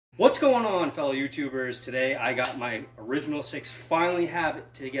What's going on, fellow YouTubers? Today I got my original 6, finally have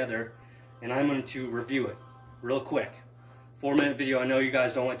it together, and I'm going to review it real quick. 4-minute video. I know you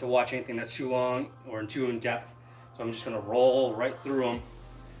guys don't like to watch anything that's too long or too in depth, so I'm just going to roll right through them.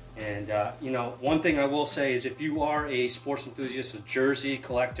 And you know, one thing I will say is if you are a sports enthusiast, a jersey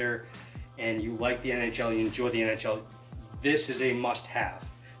collector, and you like the NHL, you enjoy the NHL, this is a must-have.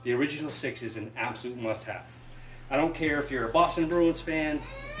 The original 6 is an absolute must-have. I don't care if you're a Boston Bruins fan,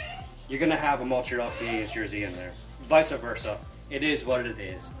 you're going to have a Montreal Canadiens jersey in there. Vice versa. It is what it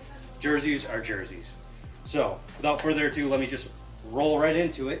is. Jerseys are jerseys. So, without further ado, let me just roll right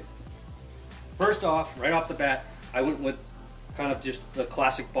into it. First off, right off the bat, I went with kind of just the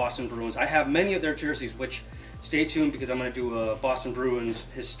classic Boston Bruins. I have many of their jerseys, which stay tuned because I'm going to do a Boston Bruins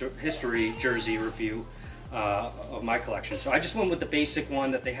history jersey review of my collection. So I just went with the basic one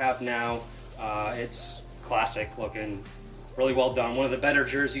that they have now. It's classic looking, really well done. One of the better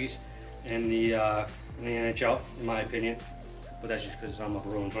jerseys in the NHL, in my opinion. But that's just because I'm a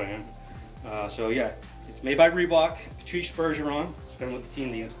Bruins fan. So yeah, it's made by Reebok. Patrice Bergeron. It's been with the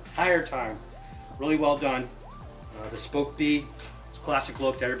team the entire time. Really well done. The Spoke B, it's a classic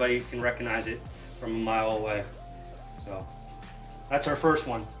look. Everybody can recognize it from a mile away. So that's our first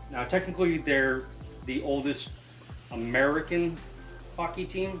one. Now technically they're the oldest American hockey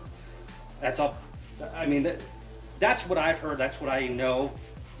team. That's up. I mean, that's what I've heard. That's what I know.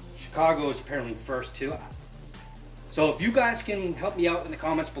 Chicago is apparently first too. So if you guys can help me out in the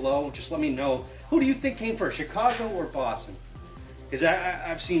comments below, just let me know. Who do you think came first, Chicago or Boston? Because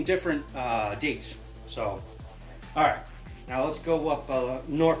I've seen different dates. So, all right. Now let's go up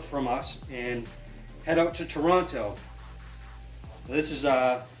north from us and head out to Toronto. This is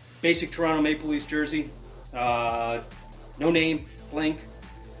a basic Toronto Maple Leafs jersey. No name, blank.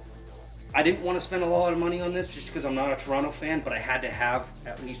 I didn't want to spend a lot of money on this just because I'm not a Toronto fan, but I had to have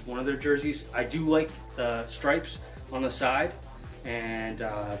at least one of their jerseys. I do like the stripes on the side and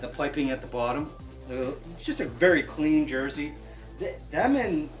the piping at the bottom. It's just a very clean jersey. Them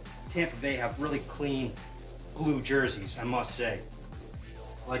and Tampa Bay have really clean blue jerseys, I must say.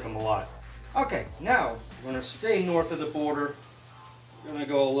 I like them a lot. Okay, now we're going to stay north of the border. We're going to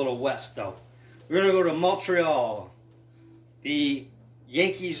go a little west though. We're going to go to Montreal, the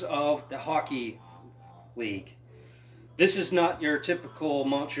Yankees of the Hockey League. This is not your typical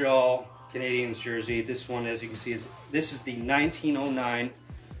Montreal Canadiens jersey. This one, as you can see, this is the 1909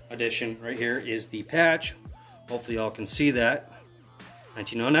 edition. Right here is the patch. Hopefully y'all can see that.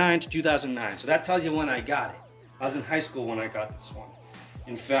 1909 to 2009. So that tells you when I got it. I was in high school when I got this one.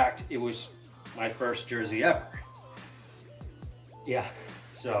 In fact, it was my first jersey ever. Yeah,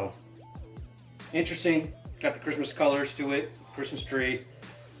 so interesting. It's got the Christmas colors to it, Christmas tree.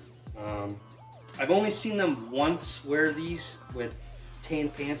 I've only seen them once wear these with tan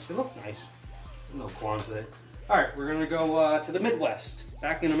pants. They look nice. No qualms with it. All right, we're gonna go to the Midwest,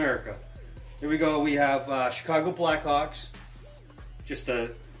 back in America. Here we go. We have Chicago Blackhawks. Just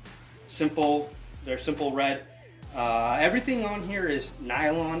a simple, they're simple red. Everything on here is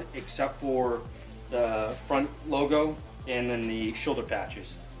nylon except for the front logo and then the shoulder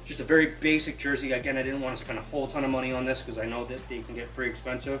patches. Just a very basic jersey. Again, I didn't want to spend a whole ton of money on this because I know that they can get pretty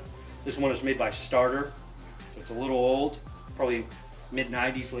expensive. This one is made by Starter, so it's a little old, probably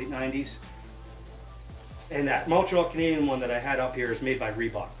mid-90s, late 90s. And that Montreal Canadian one that I had up here is made by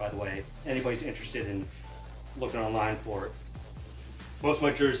Reebok, by the way. If anybody's interested in looking online for it. Most of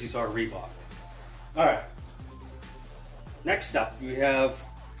my jerseys are Reebok. All right. Next up, we have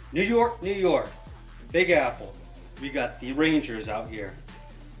New York, New York, Big Apple. We got the Rangers out here.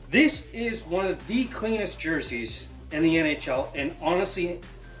 This is one of the cleanest jerseys in the NHL, and honestly,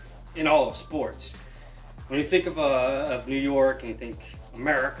 in all of sports. When you think of New York, and you think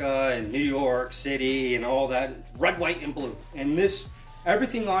America and New York City and all that, red, white, and blue. And this,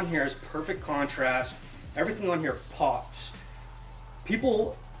 everything on here is perfect contrast. Everything on here pops.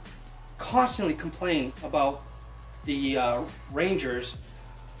 People constantly complain about the Rangers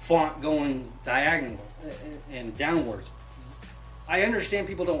font going diagonal and downwards. I understand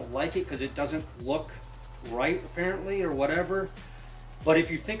people don't like it because it doesn't look right, apparently, or whatever. But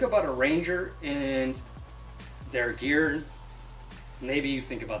if you think about a Ranger and their gear, maybe you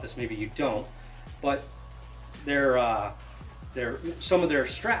think about this, maybe you don't. But some of their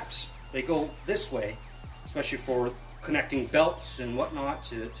straps, they go this way, especially for connecting belts and whatnot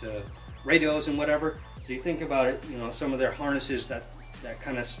to radios and whatever. So you think about it, you know, some of their harnesses that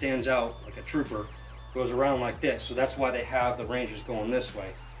kind of stands out like a trooper goes around like this. So that's why they have the Rangers going this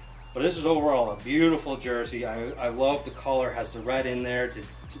way. But this is overall a beautiful jersey. I love the color, has the red in there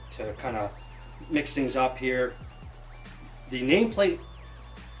to kind of mix things up here. The nameplate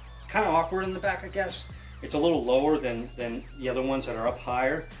kind of awkward in the back, I guess. It's a little lower than the other ones that are up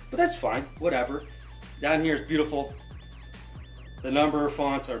higher, but that's fine, whatever. Down here is beautiful. The number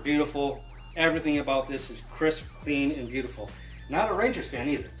fonts are beautiful. Everything about this is crisp, clean, and beautiful. Not a Rangers fan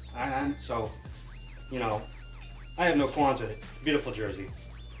either. So, you know, I have no qualms with it. Beautiful jersey.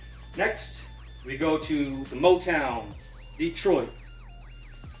 Next, we go to the Motown, Detroit.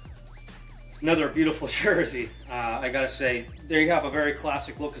 Another beautiful jersey. I gotta say, there you have a very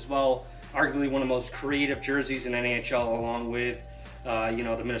classic look as well. Arguably one of the most creative jerseys in NHL, along with, you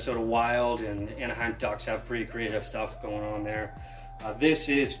know, the Minnesota Wild and Anaheim Ducks have pretty creative stuff going on there. This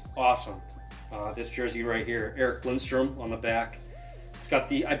is awesome. This jersey right here, Eric Lindstrom on the back. It's got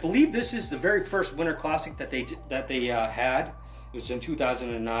the, I believe this is the very first Winter Classic that they had. It was in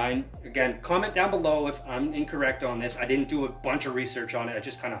 2009. Again, comment down below if I'm incorrect on this. I didn't do a bunch of research on it. I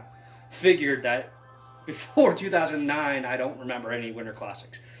just kind of figured that before 2009, I don't remember any Winter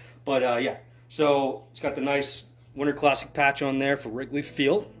Classics. But yeah, so it's got the nice Winter Classic patch on there for Wrigley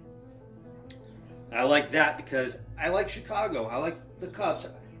Field. I like that because I like Chicago. I like the Cubs.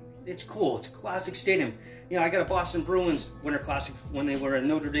 It's cool. It's a classic stadium. You know, I got a Boston Bruins Winter Classic when they were at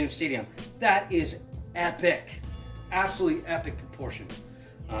Notre Dame Stadium. That is epic. Absolutely epic proportion.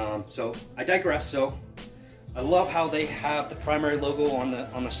 So I digress. So I love how they have the primary logo on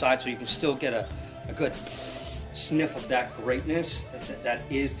the side, so you can still get a good sniff of that greatness that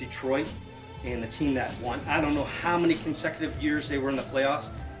is Detroit and the team that won. I don't know how many consecutive years they were in the playoffs.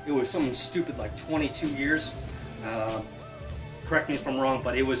 It was something stupid like 22 years. Correct me if I'm wrong,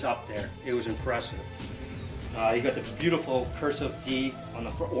 but it was up there. It was impressive. You got the beautiful cursive D on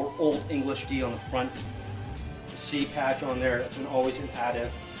the front, or Old English D on the front. The C patch on there, that's always an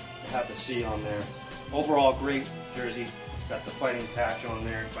additive to have the C on there. Overall, great jersey. It's got the fighting patch on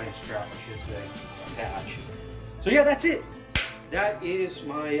there, fighting strap, I should say, patch. So yeah, that's it. That is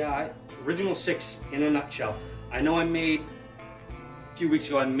my original 6 in a nutshell. I know I made, a few weeks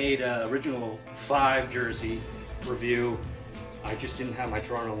ago, I made an original 5 jersey review. I just didn't have my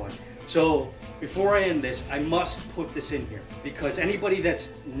Toronto one. So before I end this, I must put this in here because anybody that's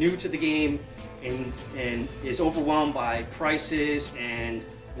new to the game and is overwhelmed by prices and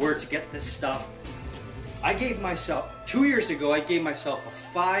where to get this stuff, I gave myself, 2 years ago, I gave myself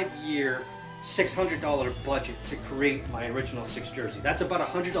a 5-year, $600 budget to create my original 6 jersey. That's about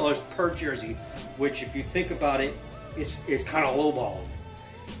 $100 per jersey, which if you think about it, is kind of lowballing.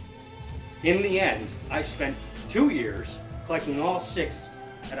 In the end, I spent 2 years collecting all 6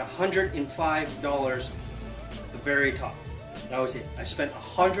 at $105 at the very top. That was it. I spent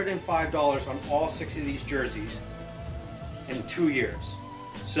 $105 on all 6 of these jerseys in 2 years.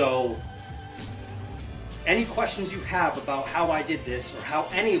 So any questions you have about how I did this or how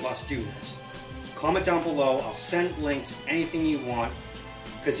any of us do this, comment down below. I'll send links, anything you want,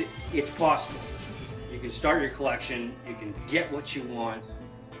 because it's possible. You can start your collection, you can get what you want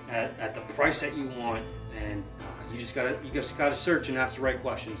at the price that you want, and you just gotta search and ask the right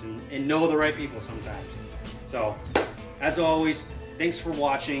questions and know the right people sometimes. So, as always, thanks for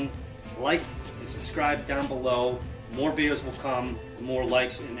watching. Like and subscribe down below. More videos will come, the more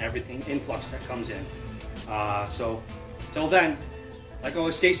likes and everything, influx that comes in. So, till then, like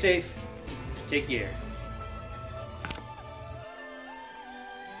always, stay safe, take care.